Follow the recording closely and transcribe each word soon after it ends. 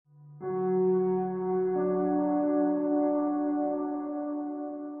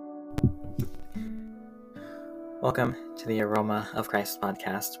Welcome to the Aroma of Christ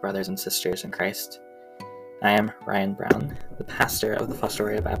podcast, brothers and sisters in Christ. I am Ryan Brown, the pastor of the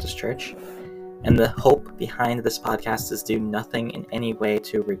Fostoria Baptist Church, and the hope behind this podcast is do nothing in any way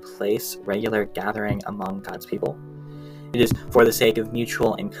to replace regular gathering among God's people. It is for the sake of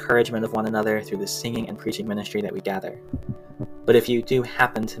mutual encouragement of one another through the singing and preaching ministry that we gather. But if you do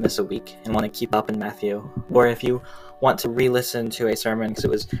happen to miss a week and want to keep up in Matthew, or if you want to re-listen to a sermon because it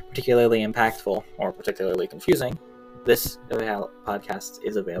was particularly impactful or particularly confusing, this podcast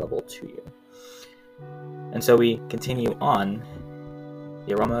is available to you. And so we continue on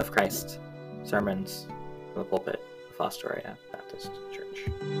the Aroma of Christ sermons from the pulpit of Fostoria Baptist Church.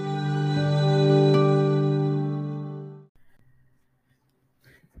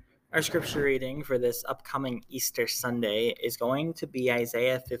 Our scripture reading for this upcoming Easter Sunday is going to be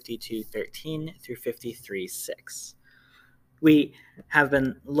Isaiah 52:13 through 53:6. We have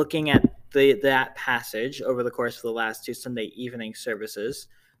been looking at that passage over the course of the last two Sunday evening services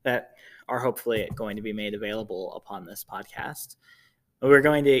that are hopefully going to be made available upon this podcast. We're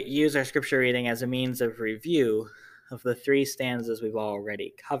going to use our scripture reading as a means of review of the three stanzas we've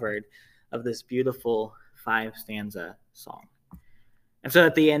already covered of this beautiful 5-stanza song. And so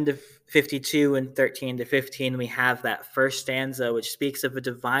at the end of 52 and 13 to 15, we have that first stanza, which speaks of a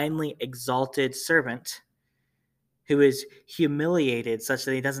divinely exalted servant who is humiliated such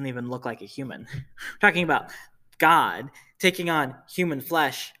that he doesn't even look like a human. We're talking about God taking on human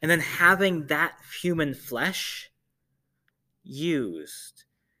flesh and then having that human flesh used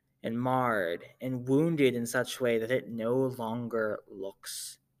and marred and wounded in such a way that it no longer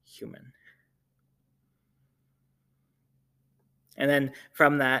looks human. And then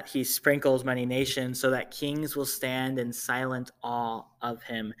from that, he sprinkles many nations so that kings will stand in silent awe of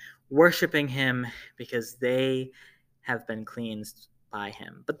him, worshiping him because they have been cleansed by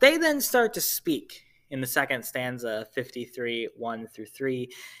him. But they then start to speak in the second stanza, 53:1-3,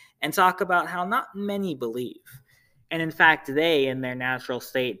 and talk about how not many believe. And in fact, they, in their natural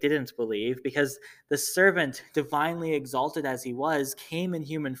state, didn't believe because the servant, divinely exalted as he was, came in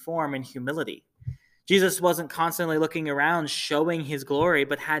human form in humility. Jesus wasn't constantly looking around showing his glory,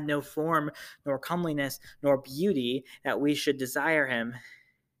 but had no form, nor comeliness, nor beauty that we should desire him.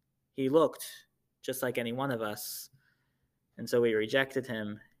 He looked just like any one of us, and so we rejected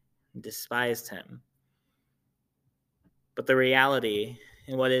him and despised him. But the reality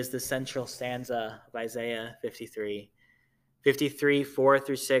in what is the central stanza of Isaiah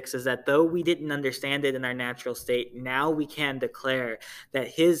 53:4-6 is that though we didn't understand it in our natural state, now we can declare that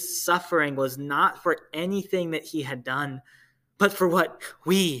his suffering was not for anything that he had done, but for what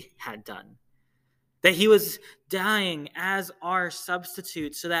we had done. That he was dying as our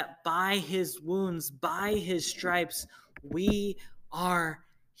substitute so that by his wounds, by his stripes, we are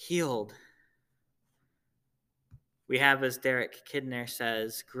healed. We have, as Derek Kidner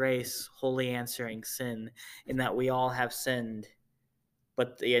says, grace wholly answering sin, in that we all have sinned,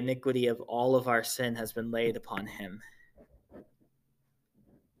 but the iniquity of all of our sin has been laid upon him.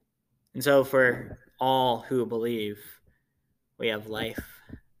 And so for all who believe, we have life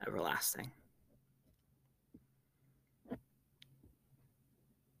everlasting.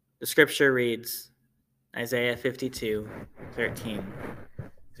 The scripture reads Isaiah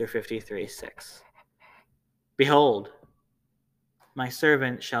 52:13-53:6. Behold, my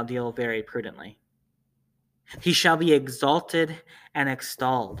servant shall deal very prudently. He shall be exalted and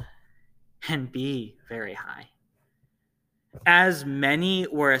extolled, and be very high. As many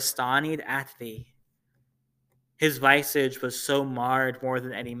were astonished at thee. His visage was so marred more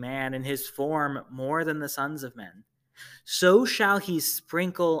than any man, and his form more than the sons of men. So shall he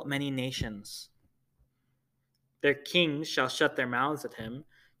sprinkle many nations. Their kings shall shut their mouths at him.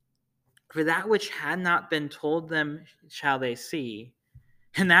 For that which had not been told them shall they see,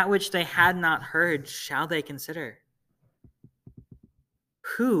 and that which they had not heard shall they consider.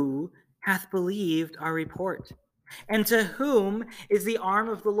 Who hath believed our report? And to whom is the arm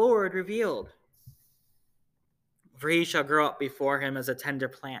of the Lord revealed? For he shall grow up before him as a tender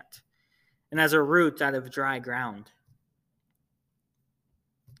plant, and as a root out of dry ground.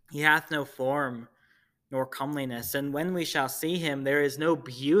 He hath no form nor comeliness, and when we shall see him, there is no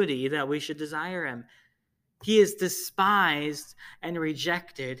beauty that we should desire him. He is despised and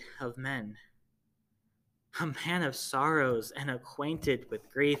rejected of men, a man of sorrows and acquainted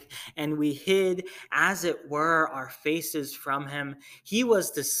with grief, and we hid, as it were, our faces from him. He was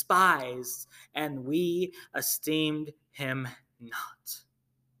despised, and we esteemed him not.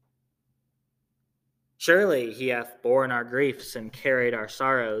 Surely he hath borne our griefs and carried our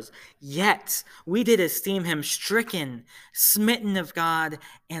sorrows, yet we did esteem him stricken, smitten of God,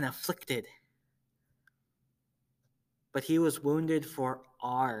 and afflicted. but he was wounded for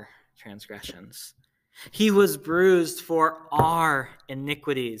our transgressions. He was bruised for our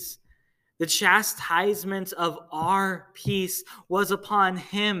iniquities. The chastisement of our peace was upon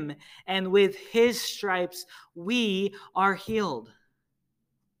him, and with his stripes we are healed.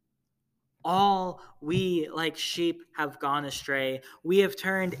 All we like sheep have gone astray. We have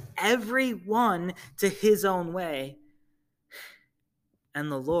turned every one to his own way,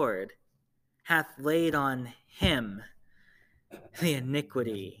 and the Lord hath laid on him the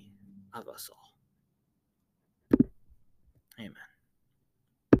iniquity of us all. Amen.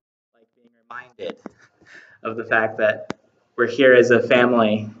 Like being reminded of the fact that we're here as a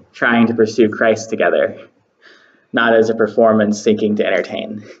family trying to pursue Christ together, not as a performance seeking to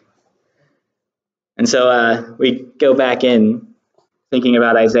entertain. And so we go back in thinking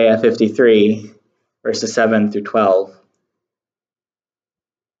about Isaiah 53, verses 7 through 12.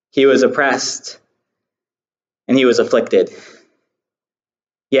 He was oppressed and he was afflicted,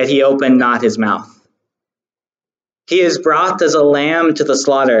 yet he opened not his mouth. He is brought as a lamb to the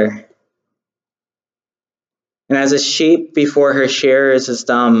slaughter, and as a sheep before her shearers is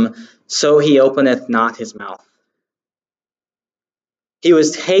dumb, so he openeth not his mouth. He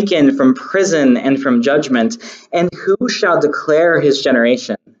was taken from prison and from judgment, and who shall declare his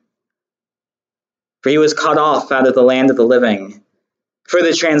generation? For he was cut off out of the land of the living. For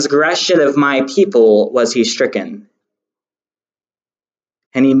the transgression of my people was he stricken.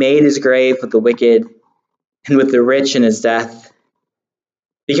 And he made his grave with the wicked, and with the rich in his death.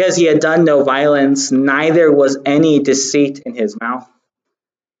 Because he had done no violence, neither was any deceit in his mouth.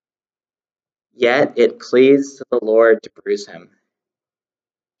 Yet it pleased the Lord to bruise him.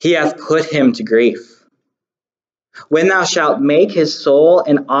 He hath put him to grief. When thou shalt make his soul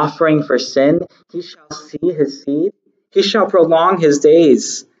an offering for sin, he shall see his seed, he shall prolong his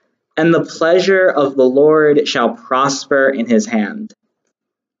days, and the pleasure of the Lord shall prosper in his hand.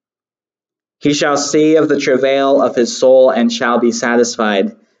 He shall see of the travail of his soul and shall be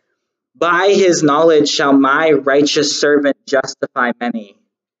satisfied. By his knowledge shall my righteous servant justify many,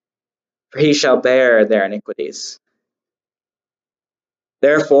 for he shall bear their iniquities.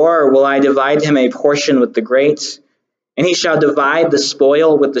 Therefore will I divide him a portion with the great, and he shall divide the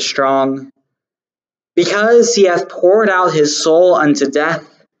spoil with the strong, because he hath poured out his soul unto death,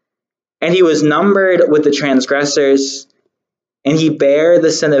 and he was numbered with the transgressors, and he bare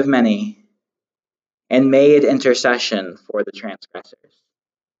the sin of many, and made intercession for the transgressors.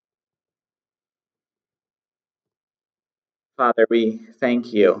 Father, we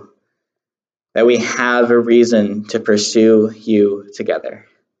thank you that we have a reason to pursue you together,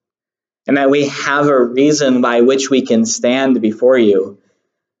 and that we have a reason by which we can stand before you,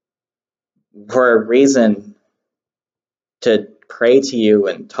 for a reason to pray to you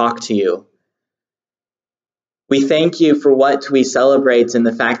and talk to you. We thank you for what we celebrate in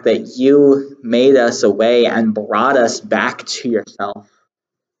the fact that you made us a way and brought us back to yourself.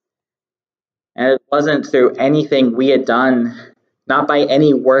 And it wasn't through anything we had done, not by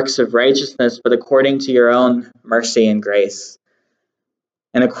any works of righteousness, but according to your own mercy and grace,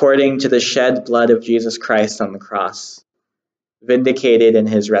 and according to the shed blood of Jesus Christ on the cross, vindicated in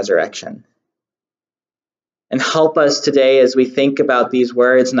his resurrection. And help us today as we think about these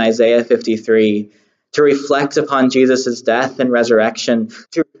words in Isaiah 53, to reflect upon Jesus' death and resurrection,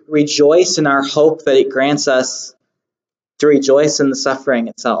 to rejoice in our hope that it grants us, to rejoice in the suffering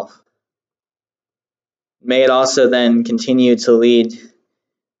itself. May it also then continue to lead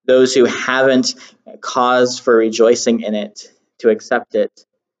those who haven't cause for rejoicing in it to accept it,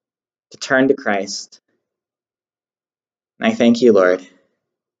 to turn to Christ. And I thank you, Lord,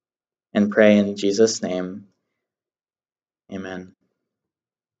 and pray in Jesus' name. Amen.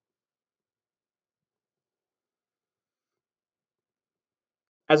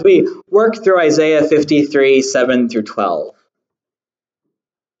 As we work through Isaiah 53, 7 through 12,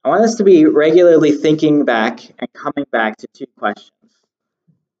 I want us to be regularly thinking back and coming back to two questions.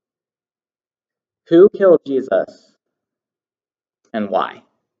 Who killed Jesus and why?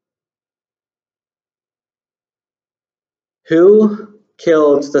 Who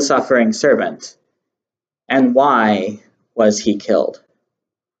killed the suffering servant and why was he killed?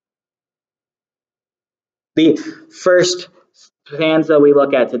 The first stanza we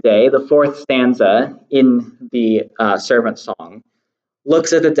look at today, the fourth stanza in the servant song,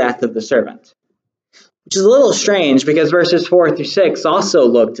 looks at the death of the servant, which is a little strange because verses 4 through 6 also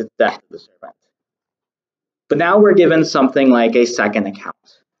looked at the death of the servant. But now we're given something like a second account.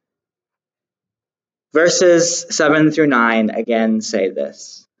 Verses 7 through 9 again say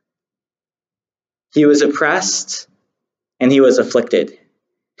this: He was oppressed and he was afflicted,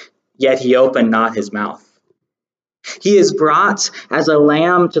 yet he opened not his mouth. He is brought as a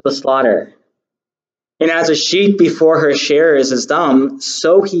lamb to the slaughter. And as a sheep before her shearers is dumb,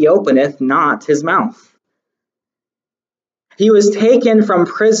 so he openeth not his mouth. He was taken from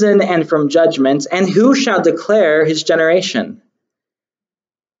prison and from judgment, and who shall declare his generation?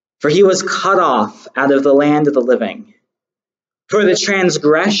 For he was cut off out of the land of the living. For the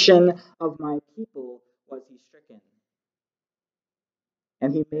transgression of my people was he stricken.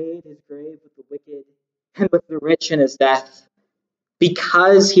 And he made his grave with the wicked and with the rich in his death,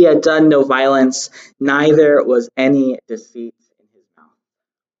 because he had done no violence, neither was any deceit in his mouth.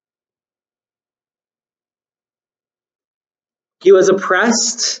 He was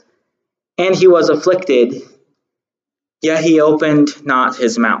oppressed and he was afflicted, yet he opened not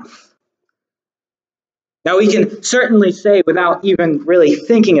his mouth. Now we can certainly say, without even really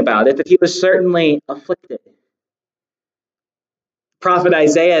thinking about it, that he was certainly afflicted. Prophet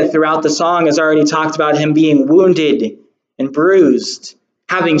Isaiah throughout the song has already talked about him being wounded and bruised,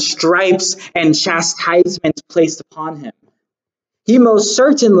 having stripes and chastisement placed upon him. He most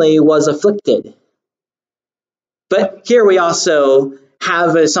certainly was afflicted. But here we also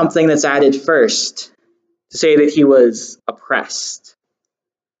have something that's added first, to say that he was oppressed.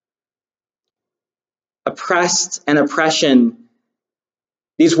 Oppressed and oppression,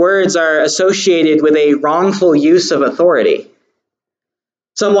 these words are associated with a wrongful use of authority.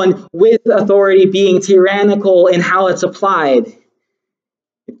 Someone with authority being tyrannical in how it's applied.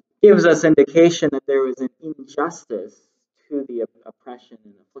 It gives us indication that there was an injustice to the oppression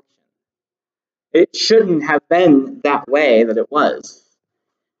and affliction. It shouldn't have been that way that it was.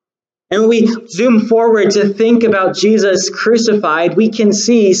 And when we zoom forward to think about Jesus crucified, we can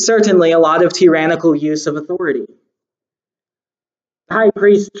see certainly a lot of tyrannical use of authority. The high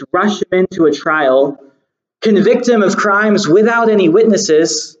priests rush him into a trial, convict him of crimes without any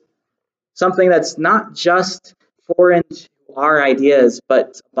witnesses, something that's not just foreign to our ideas,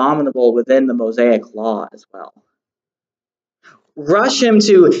 but abominable within the Mosaic law as well. Rush him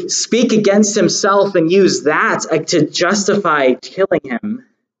to speak against himself and use that to justify killing him,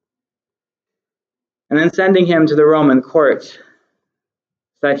 and then sending him to the Roman court so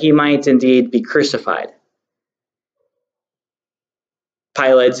that he might indeed be crucified.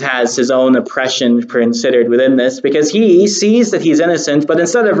 Pilate has his own oppression considered within this, because he sees that he's innocent, but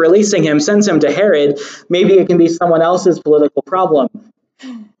instead of releasing him, sends him to Herod. Maybe it can be someone else's political problem.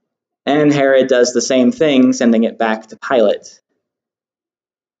 And Herod does the same thing, sending it back to Pilate.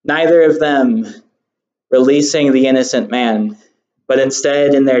 Neither of them releasing the innocent man, but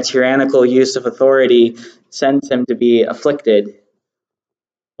instead, in their tyrannical use of authority, sends him to be afflicted,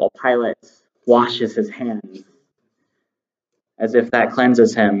 while Pilate washes his hands, as if that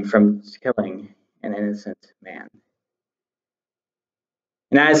cleanses him from killing an innocent man.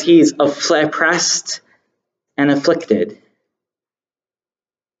 And as he's oppressed and afflicted,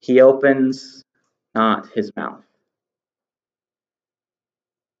 he opens not his mouth.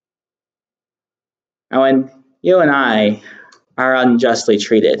 Now, when you and I are unjustly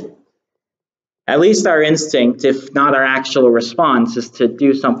treated, at least our instinct, if not our actual response, is to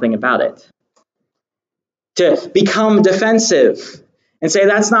do something about it. To become defensive and say,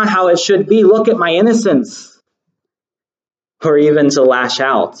 that's not how it should be. Look at my innocence. Or even to lash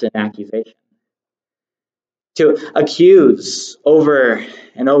out in accusation. To accuse over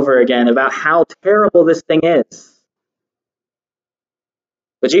and over again about how terrible this thing is.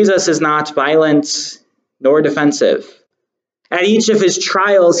 But Jesus is not violent nor defensive. At each of his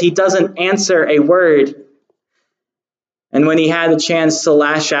trials, he doesn't answer a word. And when he had a chance to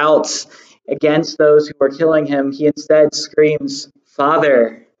lash out against those who were killing him, he instead screams,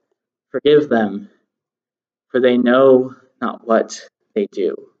 "Father, forgive them, for they know not what they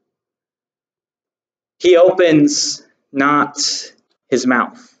do." He opens not his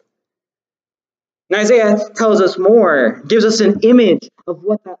mouth. And Isaiah tells us more, gives us an image of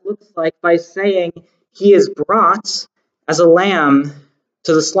what that looks like by saying he is brought as a lamb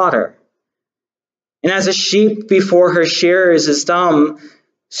to the slaughter. And as a sheep before her shearers is dumb,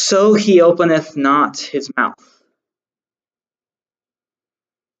 so he openeth not his mouth.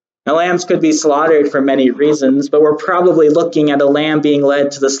 Now, lambs could be slaughtered for many reasons, but we're probably looking at a lamb being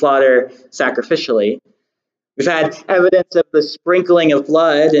led to the slaughter sacrificially. We've had evidence of the sprinkling of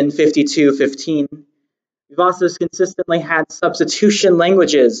blood in 52:15. We've also consistently had substitution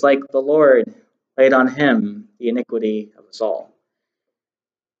languages like the Lord laid on him the iniquity of us all.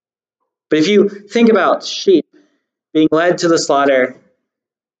 But if you think about sheep being led to the slaughter,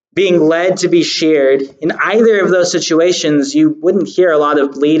 being led to be sheared, in either of those situations, you wouldn't hear a lot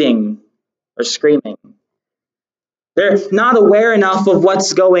of bleating or screaming. They're not aware enough of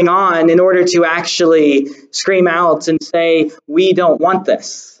what's going on in order to actually scream out and say, we don't want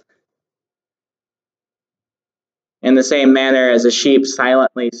this. In the same manner as a sheep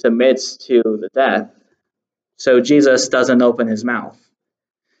silently submits to the death, so Jesus doesn't open his mouth.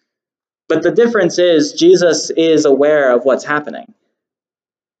 But the difference is Jesus is aware of what's happening.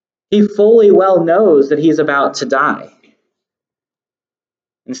 He fully well knows that he's about to die.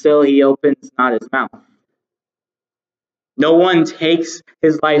 And still he opens not his mouth. No one takes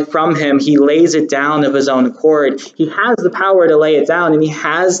his life from him. He lays it down of his own accord. He has the power to lay it down, and he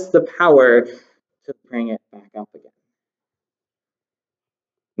has the power to bring it back up again.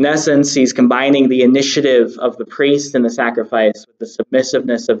 In essence, he's combining the initiative of the priest in the sacrifice with the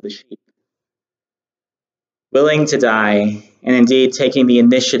submissiveness of the sheep, willing to die, and indeed taking the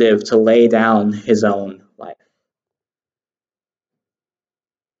initiative to lay down his own life.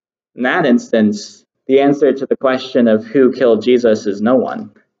 In that instance, the answer to the question of who killed Jesus is no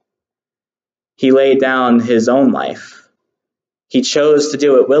one. He laid down his own life. He chose to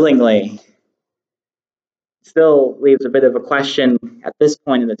do it willingly. Still leaves a bit of a question at this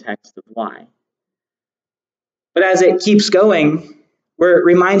point in the text of why. But as it keeps going, we're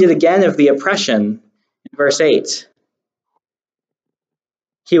reminded again of the oppression in verse 8.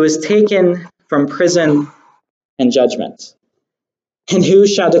 He was taken from prison and judgment. And who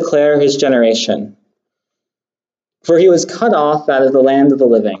shall declare his generation? For he was cut off out of the land of the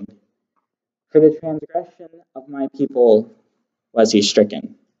living. For the transgression of my people was he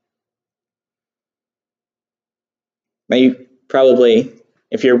stricken. Now you probably,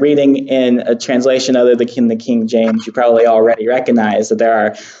 if you're reading in a translation other than the King James, you probably already recognize that there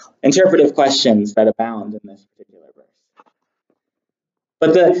are interpretive questions that abound in this particular verse.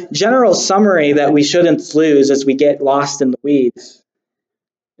 But the general summary that we shouldn't lose as we get lost in the weeds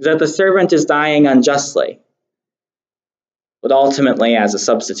is that the servant is dying unjustly, but ultimately as a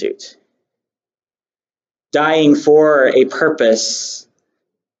substitute. Dying for a purpose,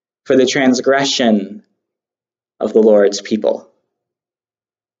 for the transgression of the Lord's people.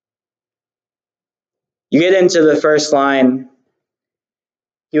 You get into the first line,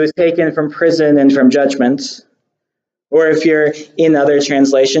 he was taken from prison and from judgment. Or if you're in other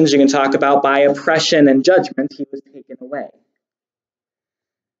translations, you can talk about by oppression and judgment, he was taken away.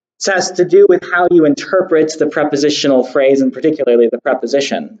 This has to do with how you interpret the prepositional phrase, and particularly the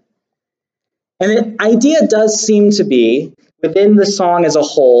preposition. And the idea does seem to be, within the song as a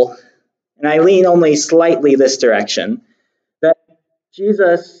whole, and I lean only slightly this direction, that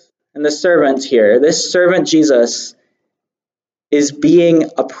Jesus and the servant here, this servant Jesus, is being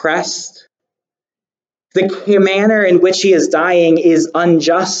oppressed. The manner in which he is dying is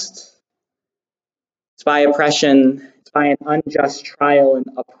unjust. It's by oppression, it's by an unjust trial and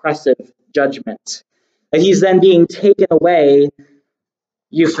oppressive judgment. And he's then being taken away,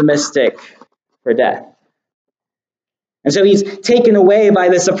 euphemistic for death. And so he's taken away by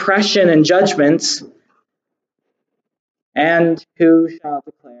this oppression and judgment. And who shall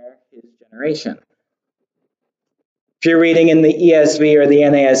declare his generation? If you're reading in the ESV or the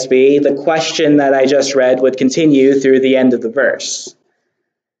NASB, the question that I just read would continue through the end of the verse.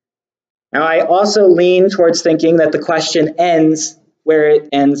 Now, I also lean towards thinking that the question ends where it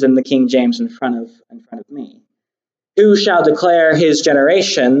ends in the King James in front of me. Who shall declare his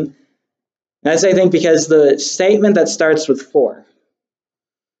generation? And as I think because the statement that starts with for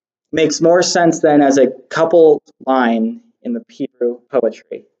makes more sense than as a coupled line in the Hebrew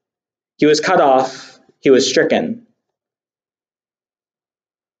poetry. He was cut off, he was stricken.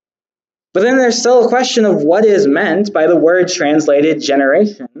 But then there's still a question of what is meant by the word translated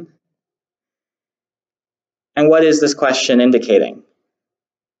generation. And what is this question indicating?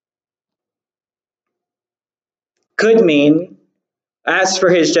 Could mean, as for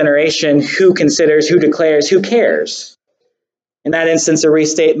his generation, who considers, who declares, who cares? In that instance, a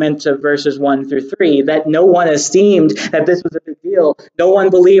restatement of verses 1 through 3, that no one esteemed that this was a big deal. No one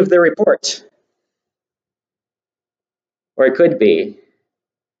believed the report. Or it could be,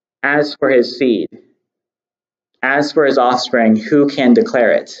 as for his seed, as for his offspring, who can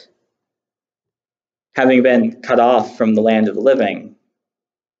declare it? Having been cut off from the land of the living,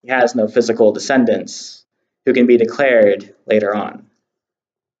 he has no physical descendants who can be declared later on.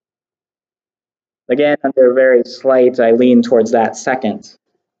 Again, under very slight, I lean towards that second.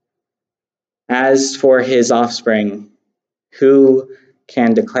 As for his offspring, who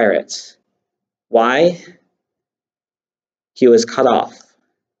can declare it? Why? He was cut off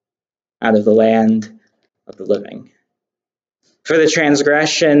out of the land of the living. For the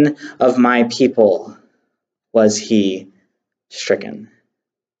transgression of my people was he stricken.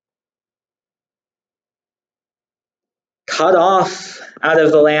 cut off out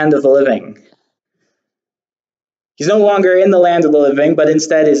of the land of the living. He's no longer in the land of the living, but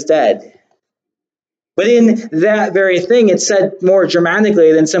instead is dead. But in that very thing, it said more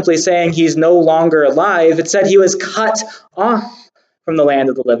dramatically than simply saying he's no longer alive. It said he was cut off from the land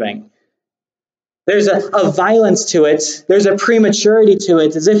of the living. There's a violence to it. There's a prematurity to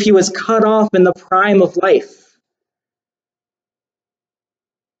it, as if he was cut off in the prime of life.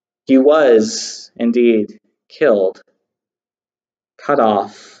 He was indeed killed, cut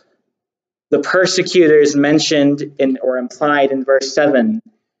off. The persecutors mentioned in or implied in verse 7.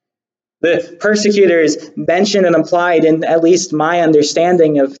 The persecutors mentioned and implied in at least my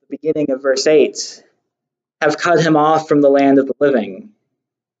understanding of the beginning of verse 8 have cut him off from the land of the living.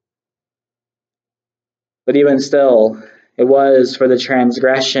 But even still, it was for the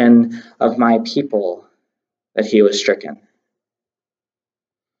transgression of my people that he was stricken.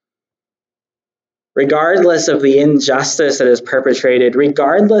 Regardless of the injustice that is perpetrated,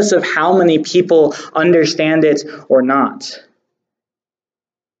 regardless of how many people understand it or not,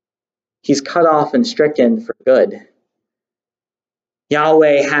 he's cut off and stricken for good.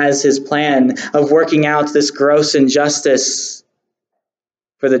 Yahweh has his plan of working out this gross injustice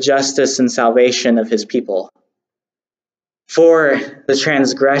for the justice and salvation of his people. For the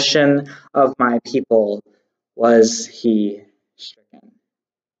transgression of my people was he stricken.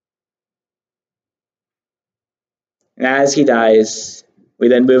 And as he dies, we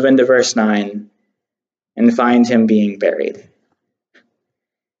then move into verse 9 and find him being buried.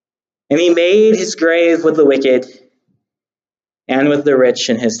 And he made his grave with the wicked and with the rich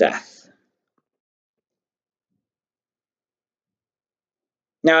in his death.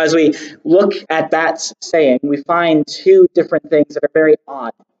 Now, as we look at that saying, we find two different things that are very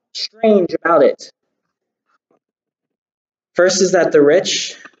odd, strange about it. First is that the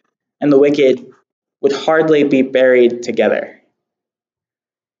rich and the wicked would hardly be buried together.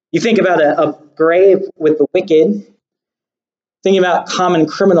 You think about a grave with the wicked, thinking about common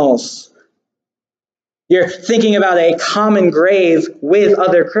criminals. You're thinking about a common grave with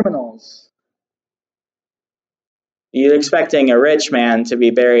other criminals. You're expecting a rich man to be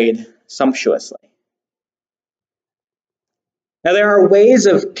buried sumptuously. Now, there are ways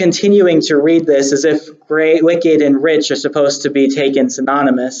of continuing to read this as if great, wicked, and rich are supposed to be taken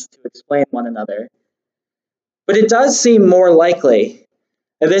synonymous to explain one another. But it does seem more likely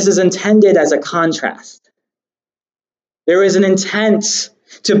that this is intended as a contrast. There was an intent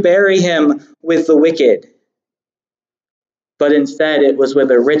to bury him with the wicked, but instead it was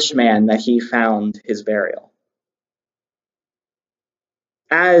with a rich man that he found his burial.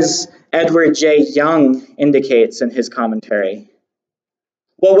 As Edward J. Young indicates in his commentary,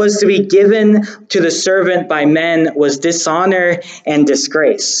 what was to be given to the servant by men was dishonor and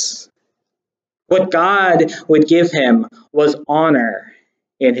disgrace. What God would give him was honor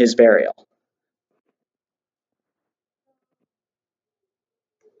in his burial.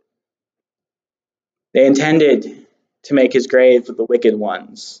 They intended to make his grave with the wicked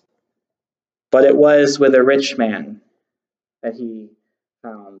ones, but it was with a rich man that he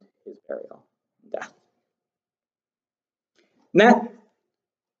found his burial and death. And that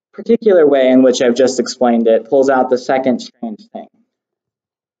particular way in which I've just explained it pulls out the second strange thing.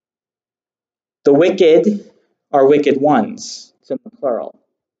 The wicked are wicked ones. It's in the plural.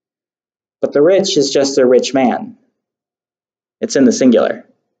 But the rich is just a rich man. It's in the singular.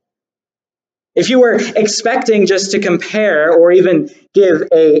 If you were expecting just to compare or even give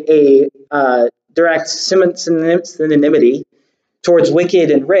a direct synonymity towards wicked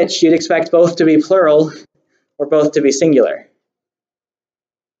and rich, you'd expect both to be plural or both to be singular.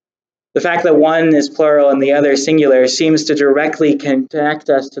 The fact that one is plural and the other singular seems to directly connect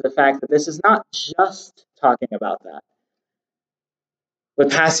us to the fact that this is not just talking about that,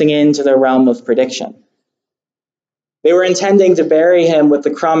 but passing into the realm of prediction. They were intending to bury him with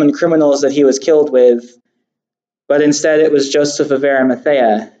the common criminals that he was killed with, but instead it was Joseph of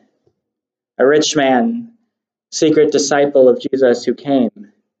Arimathea, a rich man, secret disciple of Jesus, who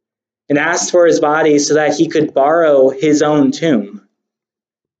came and asked for his body so that he could borrow his own tomb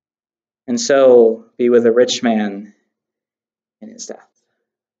and so be with a rich man in his death.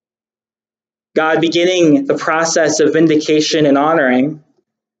 God beginning the process of vindication and honoring,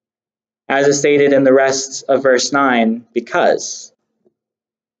 as is stated in the rest of verse 9, because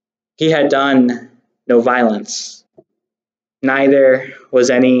he had done no violence, neither was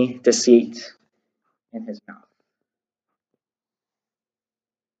any deceit in his mouth.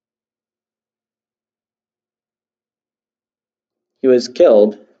 He was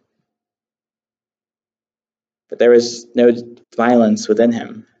killed, but there was no violence within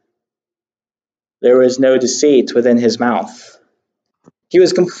him. There was no deceit within his mouth. He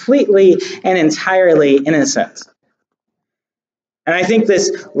was completely and entirely innocent. And I think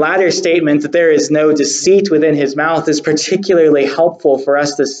this latter statement, that there is no deceit within his mouth, is particularly helpful for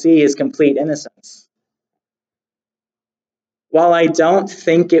us to see his complete innocence. While I don't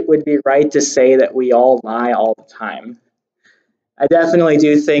think it would be right to say that we all lie all the time, I definitely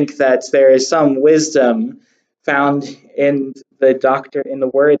do think that there is some wisdom found in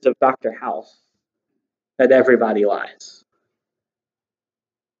the words of Dr. House, that everybody lies.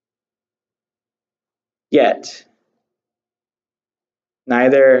 Yet,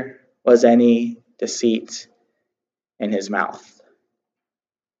 neither was any deceit in his mouth.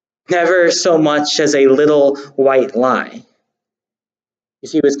 Never so much as a little white lie.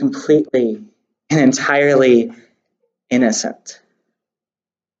 Because he was completely and entirely innocent,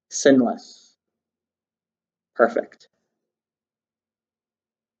 sinless, perfect.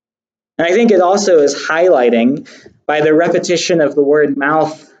 And I think it also is highlighting by the repetition of the word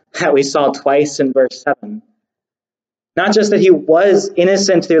mouth that we saw twice in verse 7. Not just that he was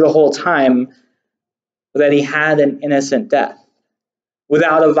innocent through the whole time, but that he had an innocent death,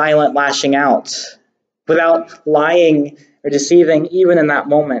 without a violent lashing out, without lying or deceiving even in that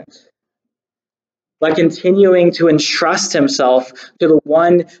moment, by continuing to entrust himself to the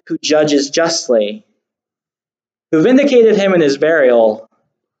one who judges justly, who vindicated him in his burial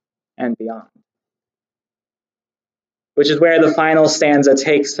and beyond. Which is where the final stanza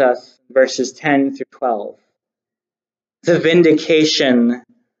takes us, verses 10 through 12. The vindication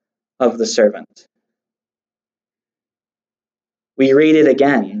of the servant. We read it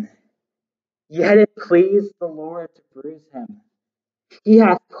again. Yet it pleased the Lord to bruise him. He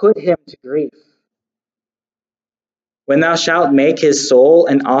hath put him to grief. When thou shalt make his soul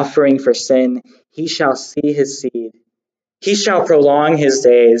an offering for sin, he shall see his seed. He shall prolong his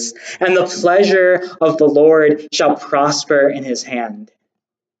days, and the pleasure of the Lord shall prosper in his hand.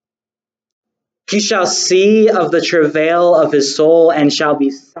 He shall see of the travail of his soul, and shall be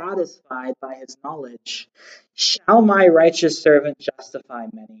satisfied by his knowledge. Shall my righteous servant justify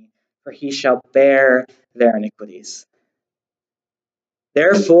many? For he shall bear their iniquities.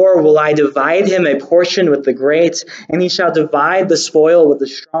 Therefore will I divide him a portion with the great, and he shall divide the spoil with the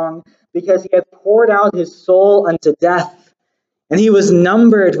strong, because he hath poured out his soul unto death, and he was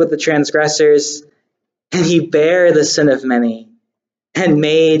numbered with the transgressors, and he bare the sin of many, and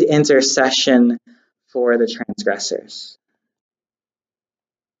made intercession for the transgressors.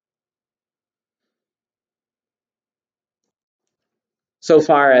 So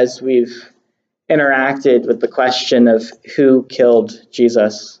far as we've interacted with the question of who killed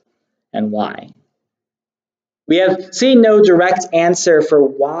Jesus and why, we have seen no direct answer for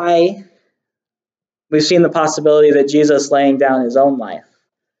why. We've seen the possibility that Jesus laying down his own life.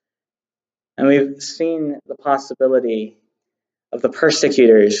 And we've seen the possibility of the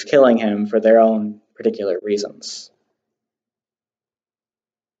persecutors killing him for their own particular reasons.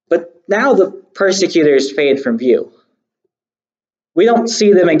 But now the persecutors fade from view. We don't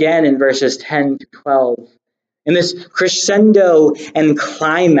see them again in verses 10 to 12, in this crescendo and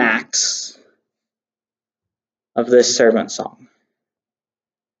climax of this servant song.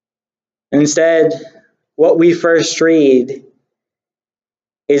 Instead, what we first read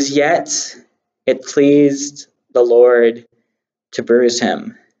is, yet it pleased the Lord to bruise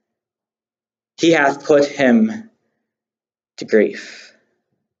him. He hath put him to grief.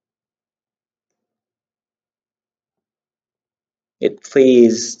 It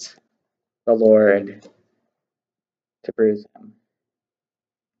pleased the Lord to bruise him.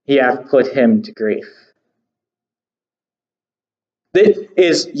 He hath put him to grief. It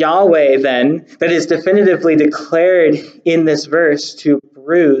is Yahweh, then, that is definitively declared in this verse to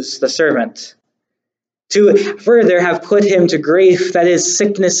bruise the servant, to further have put him to grief, that is,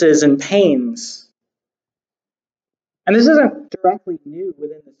 sicknesses and pains. And this isn't directly new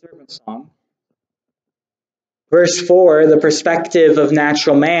within the servant song. Verse 4, the perspective of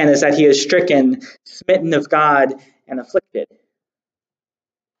natural man is that he is stricken, smitten of God, and afflicted.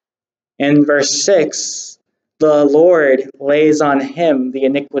 In verse 6, the Lord lays on him the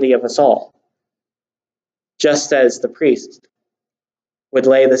iniquity of us all, just as the priest would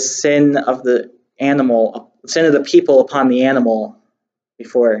lay the sin of the animal, sin of the people upon the animal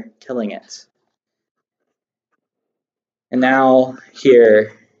before killing it. And now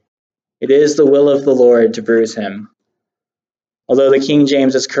here, it is the will of the Lord to bruise him. Although the King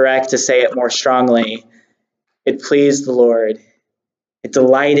James is correct to say it more strongly, it pleased the Lord, it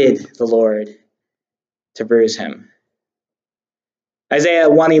delighted the Lord to bruise him. Isaiah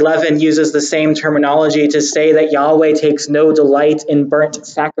 1:11 uses the same terminology to say that Yahweh takes no delight in burnt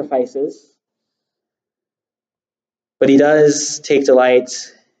sacrifices, But he does take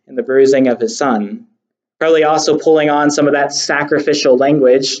delight in the bruising of his son, probably also pulling on some of that sacrificial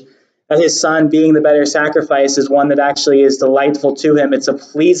language, that his son being the better sacrifice is one that actually is delightful to him. It's a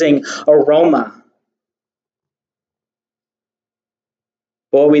pleasing aroma.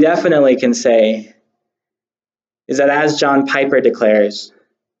 But what we definitely can say is that, as John Piper declares,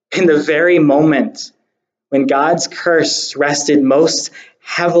 in the very moment when God's curse rested most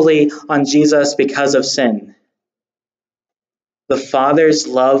heavily on Jesus because of sin, the Father's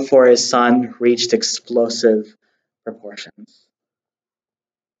love for his Son reached explosive proportions.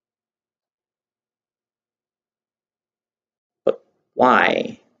 But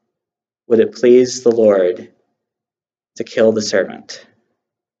why would it please the Lord to kill the servant?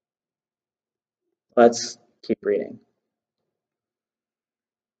 Let's keep reading.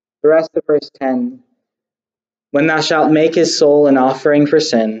 The rest of verse 10, when thou shalt make his soul an offering for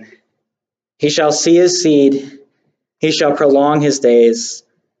sin, he shall see his seed, he shall prolong his days,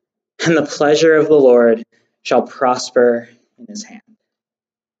 and the pleasure of the Lord shall prosper in his hand.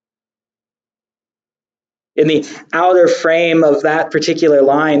 In the outer frame of that particular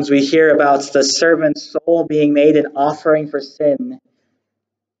lines, we hear about the servant's soul being made an offering for sin,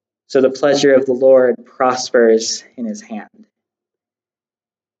 so the pleasure of the Lord prospers in his hand.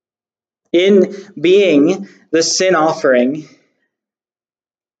 In being the sin offering,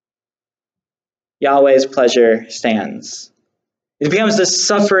 Yahweh's pleasure stands. It becomes the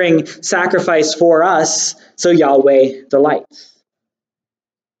suffering sacrifice for us, so Yahweh delights.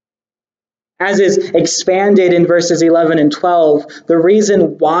 As is expanded in verses 11 and 12, the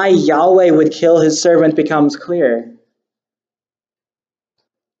reason why Yahweh would kill his servant becomes clear.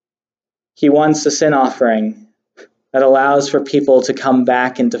 He wants a sin offering that allows for people to come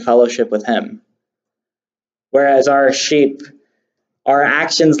back into fellowship with him. Whereas our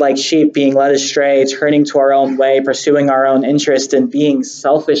actions like sheep, being led astray, turning to our own way, pursuing our own interest, and being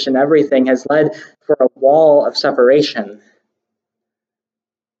selfish in everything has led for a wall of separation.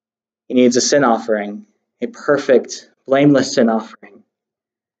 He needs a sin offering, a perfect, blameless sin offering.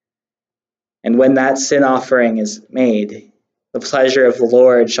 And when that sin offering is made, the pleasure of the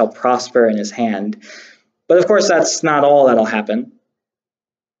Lord shall prosper in his hand. But of course, that's not all that'll happen.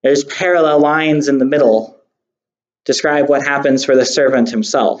 There's parallel lines in the middle describe what happens for the servant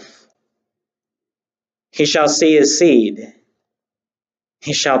himself. He shall see his seed.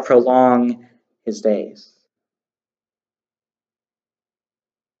 He shall prolong his days.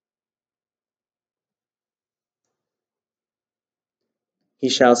 He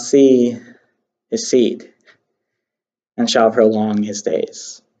shall see his seed and shall prolong his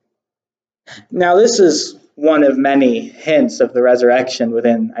days. Now, this is one of many hints of the resurrection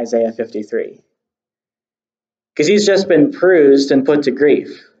within Isaiah 53. Because he's just been bruised and put to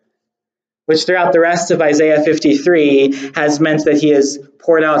grief, which throughout the rest of Isaiah 53 has meant that he has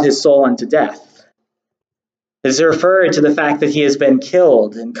poured out his soul unto death. It is referred to the fact that he has been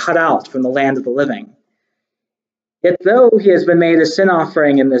killed and cut out from the land of the living. Yet though he has been made a sin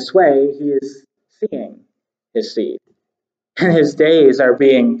offering in this way, he is seeing his seed, and his days are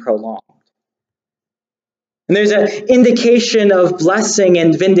being prolonged. And there's an indication of blessing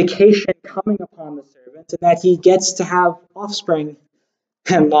and vindication coming upon the servant, and that he gets to have offspring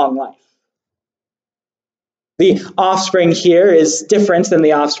and long life. The offspring here is different than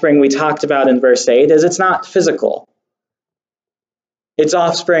the offspring we talked about in verse 8, as it's not physical. It's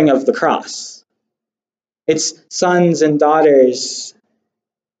offspring of the cross. It's sons and daughters.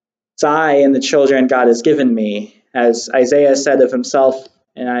 It's I and the children God has given me, as Isaiah said of himself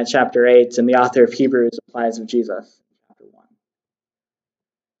in chapter 8, and the author of Hebrews applies of Jesus in chapter 1.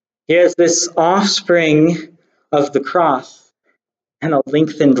 He has this offspring of the cross and a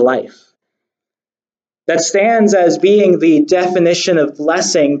lengthened life that stands as being the definition of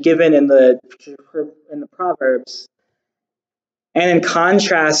blessing given in the Proverbs, and in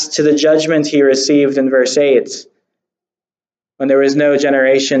contrast to the judgment he received in verse 8, when there was no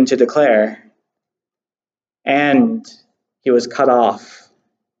generation to declare, and he was cut off,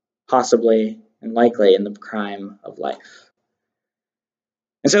 possibly and likely in the prime of life.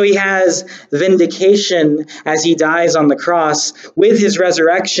 And so he has vindication as he dies on the cross, with his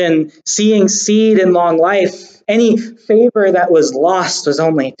resurrection, seeing seed and long life. Any favor that was lost was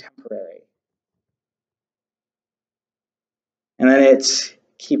only temporary. And then it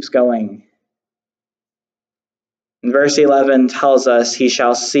keeps going. And verse 11 tells us, he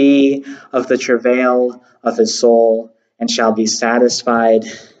shall see of the travail of his soul and shall be satisfied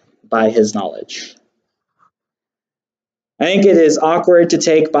by his knowledge. I think it is awkward to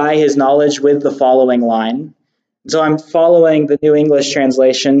take by his knowledge with the following line. So I'm following the New English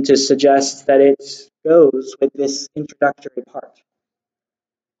translation to suggest that it goes with this introductory part.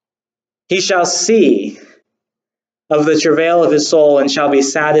 He shall see of the travail of his soul and shall be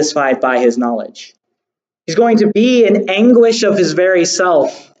satisfied by his knowledge. He's going to be in anguish of his very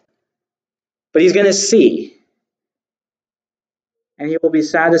self, but he's going to see. And he will be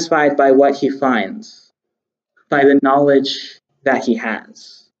satisfied by what he finds, by the knowledge that he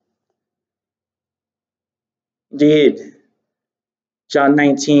has. Indeed, John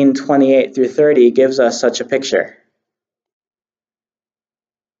 19:28-30 gives us such a picture.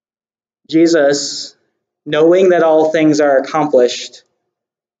 Jesus, knowing that all things are accomplished,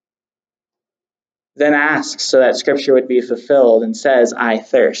 then asks so that scripture would be fulfilled and says, I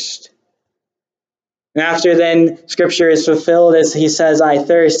thirst. And after then scripture is fulfilled as he says, I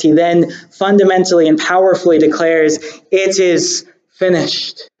thirst, he then fundamentally and powerfully declares, it is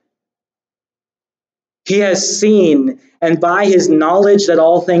finished. He has seen, and by his knowledge that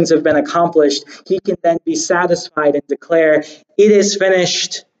all things have been accomplished, he can then be satisfied and declare, it is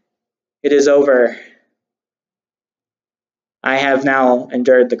finished, it is over. I have now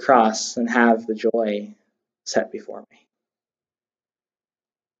endured the cross and have the joy set before me.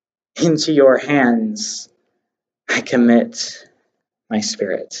 Into your hands I commit my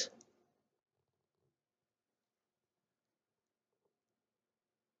spirit.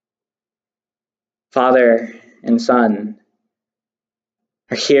 Father and Son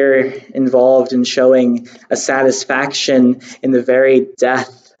are here involved in showing a satisfaction in the very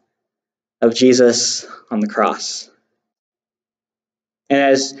death of Jesus on the cross. And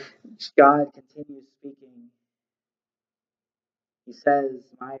as God continues speaking, he says,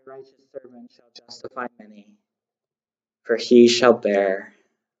 my righteous servant shall justify many, for he shall bear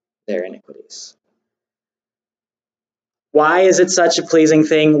their iniquities. Why is it such a pleasing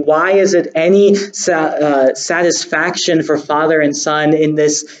thing? Why is it any satisfaction for Father and Son in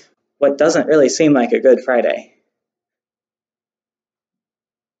this, what doesn't really seem like a Good Friday?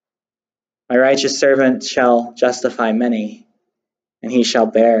 My righteous servant shall justify many, and he shall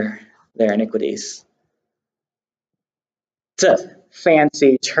bear their iniquities. It's a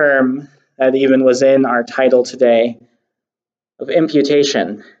fancy term that even was in our title today of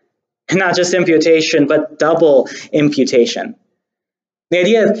imputation. And not just imputation, but double imputation. The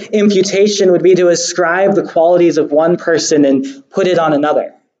idea of imputation would be to ascribe the qualities of one person and put it on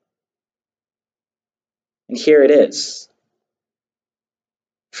another. And here it is.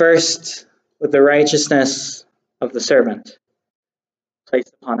 First, with the righteousness of the servant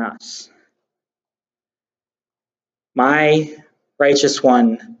placed upon us. My righteous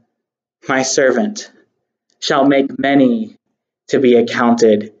one, my servant, shall make many to be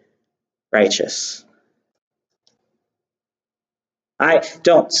accounted righteous. I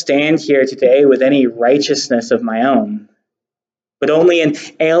don't stand here today with any righteousness of my own, but only an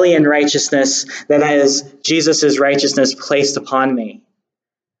alien righteousness that has Jesus' righteousness placed upon me.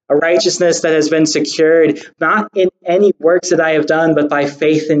 A righteousness that has been secured not in any works that I have done, but by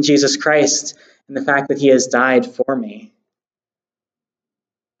faith in Jesus Christ and the fact that he has died for me.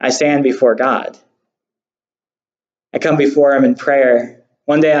 I stand before God. I come before him in prayer.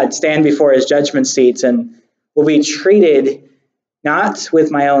 One day I'd stand before his judgment seat and will be treated not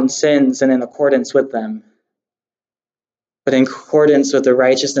with my own sins and in accordance with them, but in accordance with the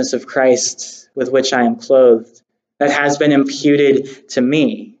righteousness of Christ with which I am clothed, that has been imputed to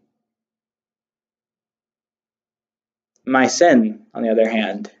me. My sin, on the other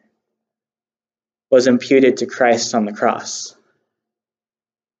hand, was imputed to Christ on the cross.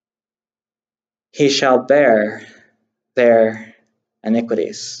 He shall bear their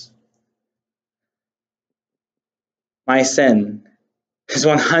iniquities. My sin is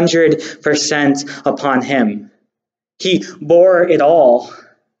 100% upon him. He bore it all,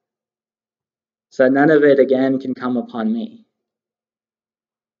 so that none of it again can come upon me.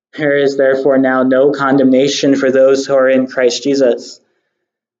 There is therefore now no condemnation for those who are in Christ Jesus,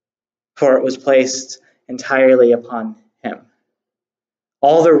 for it was placed entirely upon him.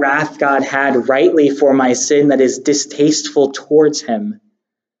 All the wrath God had rightly for my sin that is distasteful towards him,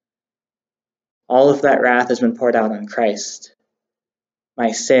 all of that wrath has been poured out on Christ.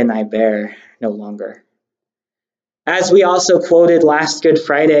 My sin I bear no longer. As we also quoted last Good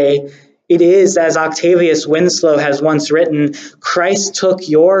Friday, it is, as Octavius Winslow has once written, Christ took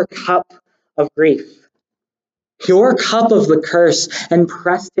your cup of grief, your cup of the curse, and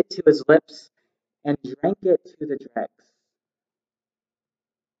pressed it to his lips and drank it to the dregs.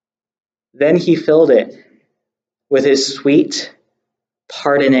 Then he filled it with his sweet,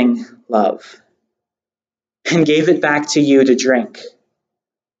 pardoning love and gave it back to you to drink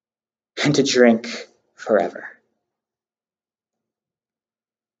and to drink forever.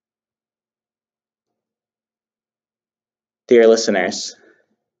 dear listeners,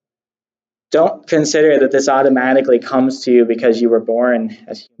 don't consider that this automatically comes to you because you were born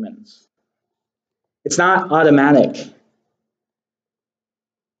as humans. It's not automatic.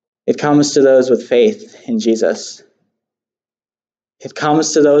 It comes to those with faith in Jesus. It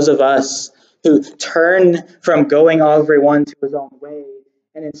comes to those of us who turn from going everyone to his own way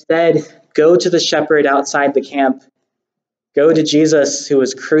and instead go to the shepherd outside the camp. Go to Jesus who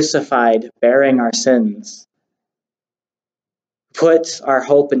was crucified, bearing our sins. Put our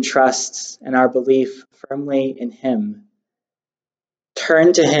hope and trust and our belief firmly in him.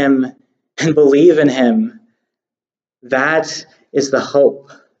 Turn to him and believe in him. That is the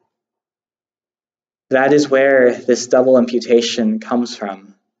hope. That is where this double imputation comes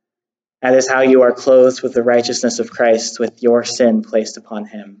from. That is how you are clothed with the righteousness of Christ, with your sin placed upon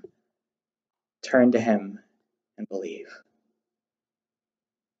him. Turn to him and believe.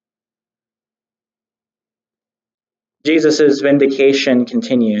 Jesus' vindication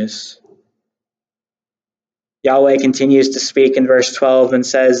continues. Yahweh continues to speak in verse 12 and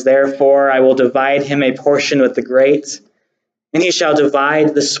says, "Therefore I will divide him a portion with the great, and he shall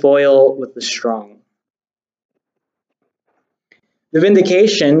divide the spoil with the strong." The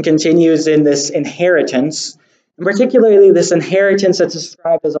vindication continues in this inheritance, and particularly this inheritance that's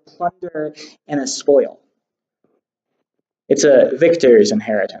described as a plunder and a spoil. It's a victor's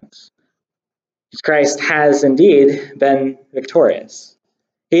inheritance. Christ has indeed been victorious.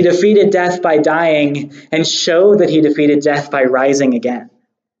 He defeated death by dying and showed that he defeated death by rising again.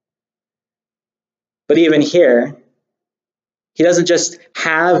 But even here, he doesn't just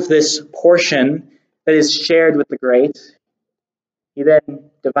have this portion that is shared with the great, he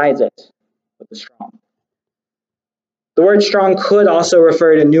then divides it with the strong. The word strong could also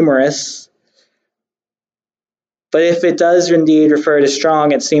refer to numerous, but if it does indeed refer to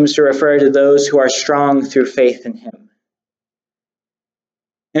strong, it seems to refer to those who are strong through faith in him.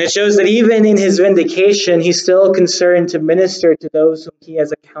 And it shows that even in his vindication, he's still concerned to minister to those whom he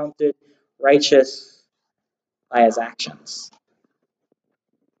has accounted righteous by his actions.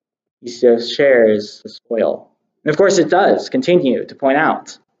 He just shares the spoil. And of course it does continue to point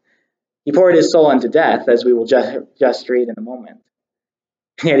out. He poured his soul unto death, as we will just read in a moment.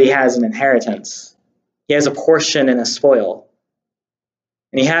 And yet he has an inheritance. He has a portion in a spoil.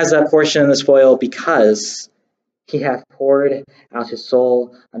 And he has that portion in the spoil because he hath poured out his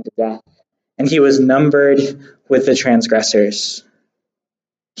soul unto death, and he was numbered with the transgressors.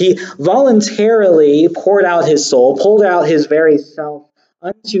 He voluntarily poured out his soul, pulled out his very self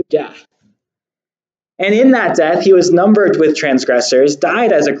unto death. And in that death, he was numbered with transgressors,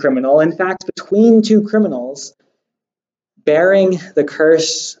 died as a criminal, in fact, between two criminals, bearing the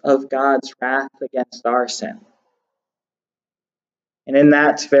curse of God's wrath against our sin. And in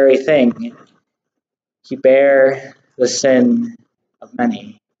that very thing, he bare the sin of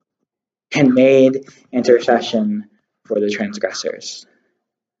many and made intercession for the transgressors.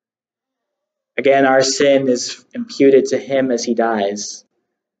 Again, our sin is imputed to him as he dies.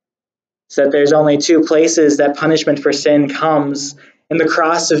 So that there's only two places that punishment for sin comes: in the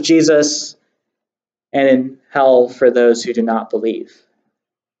cross of Jesus and in hell for those who do not believe.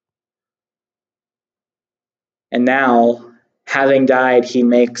 And now, having died, he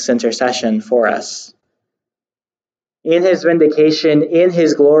makes intercession for us. In his vindication, in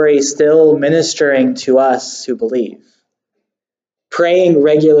his glory, still ministering to us who believe, praying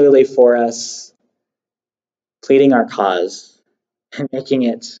regularly for us, pleading our cause, and making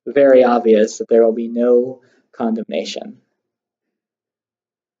it very obvious that there will be no condemnation.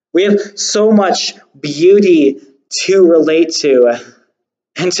 We have so much beauty to relate to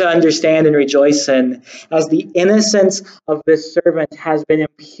and to understand and rejoice in, as the innocence of this servant has been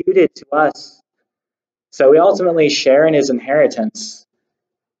imputed to us. So we ultimately share in his inheritance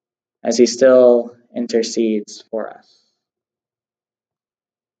as he still intercedes for us.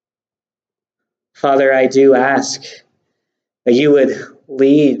 Father, I do ask that you would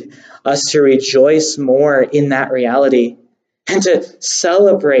lead us to rejoice more in that reality and to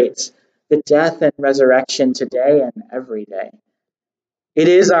celebrate the death and resurrection today and every day. It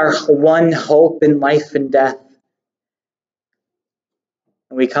is our one hope in life and death.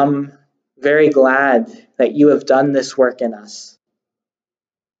 And we come very glad that you have done this work in us.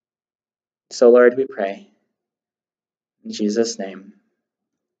 So, Lord, we pray. In Jesus' name,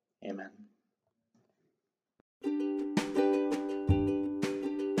 amen.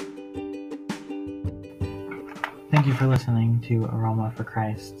 Thank you for listening to Aroma for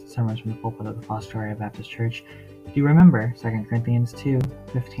Christ, sermons from the pulpit of the Fostoria Baptist Church. Do you remember 2 Corinthians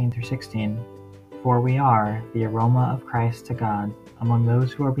 2:15-16? For we are the aroma of Christ to God among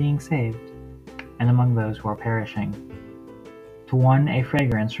those who are being saved and among those who are perishing. to one a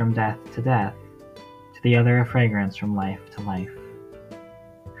fragrance from death to death, to the other a fragrance from life to life.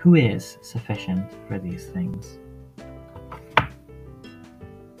 Who is sufficient for these things?